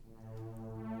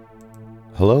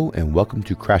Hello and welcome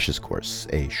to Crash's Course,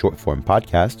 a short-form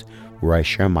podcast where I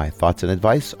share my thoughts and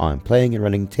advice on playing and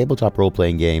running tabletop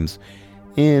role-playing games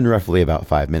in roughly about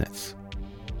 5 minutes.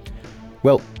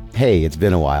 Well, hey, it's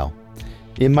been a while.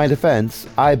 In my defense,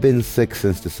 I've been sick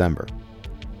since December.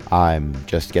 I'm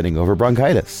just getting over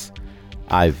bronchitis.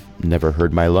 I've never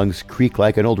heard my lungs creak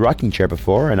like an old rocking chair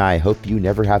before, and I hope you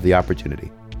never have the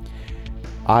opportunity.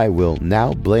 I will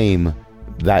now blame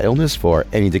that illness for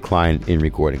any decline in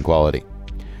recording quality.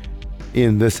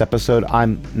 In this episode,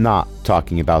 I'm not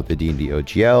talking about the D&D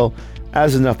OGL,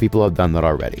 as enough people have done that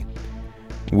already.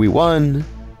 We won.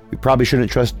 We probably shouldn't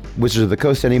trust Wizards of the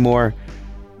Coast anymore.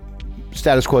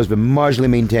 Status quo has been marginally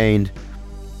maintained.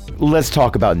 Let's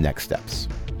talk about next steps.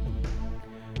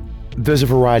 There's a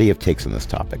variety of takes on this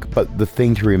topic, but the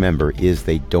thing to remember is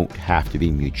they don't have to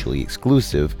be mutually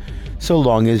exclusive, so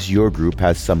long as your group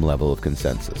has some level of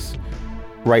consensus.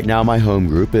 Right now, my home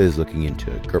group is looking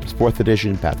into GURPS 4th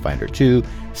Edition, Pathfinder 2,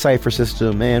 Cypher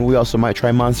System, and we also might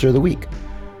try Monster of the Week.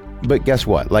 But guess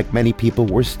what? Like many people,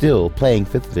 we're still playing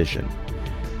 5th Edition.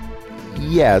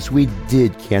 Yes, we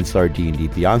did cancel our D&D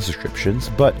Beyond subscriptions,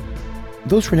 but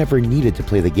those were never needed to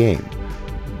play the game.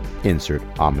 Insert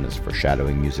ominous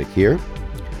foreshadowing music here.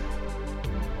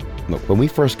 Look, when we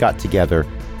first got together,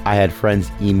 I had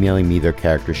friends emailing me their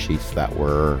character sheets that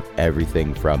were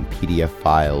everything from PDF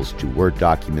files to Word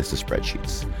documents to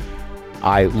spreadsheets.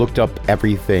 I looked up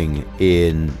everything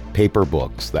in paper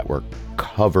books that were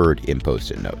covered in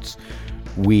Post-it notes.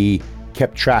 We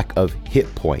kept track of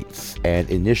hit points and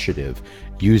initiative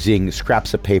using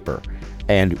scraps of paper,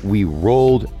 and we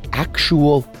rolled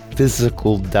actual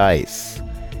physical dice.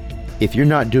 If you're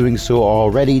not doing so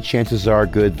already, chances are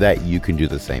good that you can do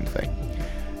the same thing.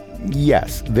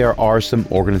 Yes, there are some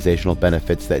organizational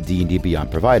benefits that D&D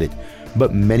Beyond provided,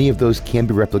 but many of those can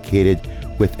be replicated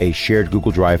with a shared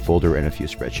Google Drive folder and a few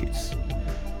spreadsheets.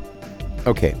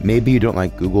 Okay, maybe you don't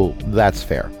like Google, that's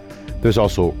fair. There's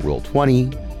also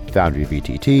Roll20, Foundry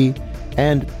VTT,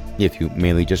 and if you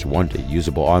mainly just want a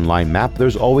usable online map,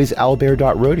 there's always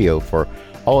Owlbear.rodeo for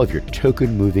all of your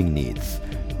token moving needs.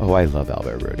 Oh, I love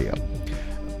Owlbear Rodeo.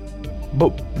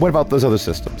 But what about those other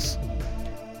systems?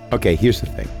 Okay, here's the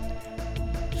thing.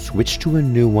 Switch to a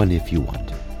new one if you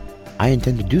want. I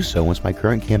intend to do so once my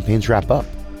current campaigns wrap up.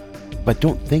 But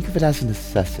don't think of it as a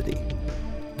necessity.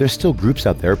 There's still groups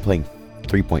out there playing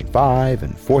 3.5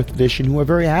 and 4th edition who are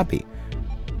very happy.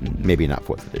 Maybe not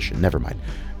 4th edition, never mind.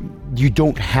 You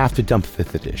don't have to dump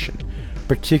 5th edition,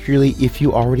 particularly if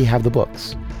you already have the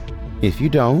books. If you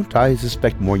don't, I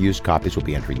suspect more used copies will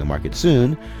be entering the market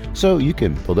soon, so you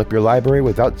can build up your library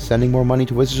without sending more money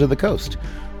to Wizards of the Coast.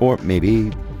 Or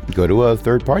maybe go to a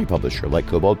third-party publisher like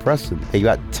Kobold Press, and they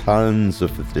got tons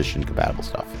of 5th edition compatible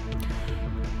stuff.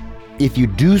 If you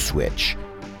do switch,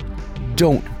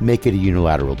 don't make it a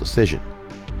unilateral decision.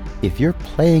 If you're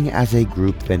playing as a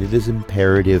group, then it is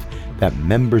imperative that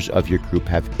members of your group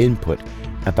have input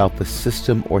about the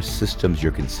system or systems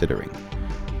you're considering.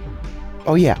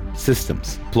 Oh yeah,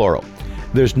 systems, plural.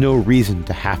 There's no reason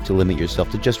to have to limit yourself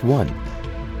to just one.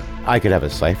 I could have a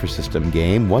Cypher System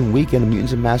game one week and a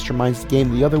Mutants and Masterminds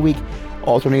game the other week,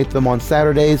 alternate them on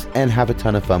Saturdays, and have a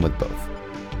ton of fun with both.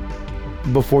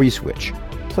 Before you switch,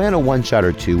 plan a one-shot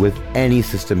or two with any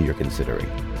system you're considering.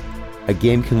 A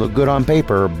game can look good on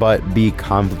paper, but be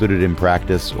convoluted in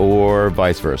practice, or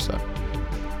vice versa.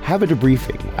 Have a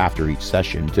debriefing after each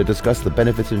session to discuss the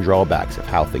benefits and drawbacks of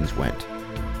how things went.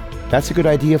 That's a good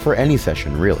idea for any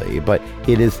session, really, but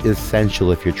it is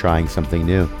essential if you're trying something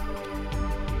new.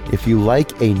 If you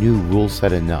like a new rule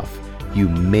set enough, you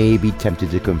may be tempted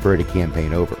to convert a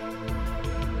campaign over.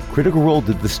 Critical Role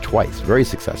did this twice very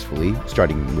successfully,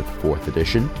 starting with 4th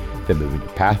edition, then moving to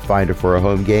Pathfinder for a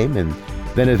home game, and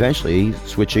then eventually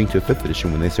switching to 5th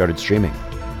edition when they started streaming.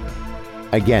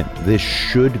 Again, this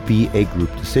should be a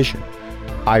group decision.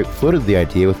 I floated the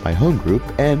idea with my home group,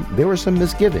 and there were some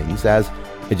misgivings, as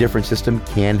a different system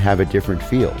can have a different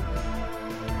feel.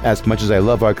 As much as I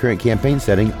love our current campaign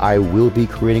setting, I will be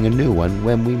creating a new one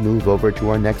when we move over to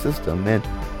our next system, and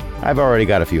I've already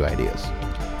got a few ideas.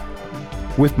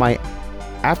 With my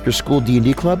after-school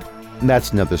D&D club,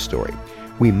 that's another story.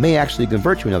 We may actually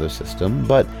convert to another system,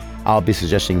 but I'll be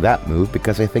suggesting that move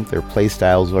because I think their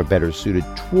playstyles are better suited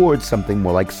towards something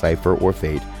more like Cypher or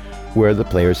Fate, where the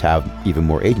players have even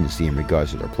more agency in regards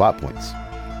to their plot points.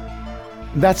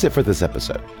 That's it for this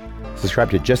episode. Subscribe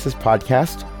to Just This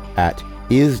Podcast at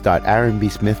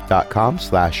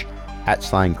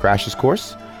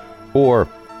is.aaronbsmith.com/@crashescourse, or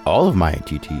all of my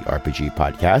TTRPG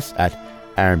podcasts at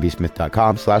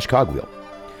aaronbsmith.com/cogwheel.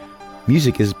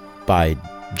 Music is by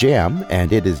Jam,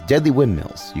 and it is Deadly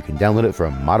Windmills. You can download it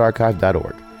from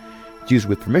modarchive.org. It's used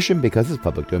with permission because it's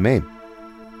public domain.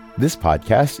 This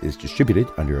podcast is distributed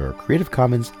under a Creative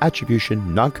Commons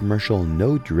Attribution Non-Commercial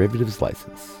No Derivatives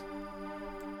license.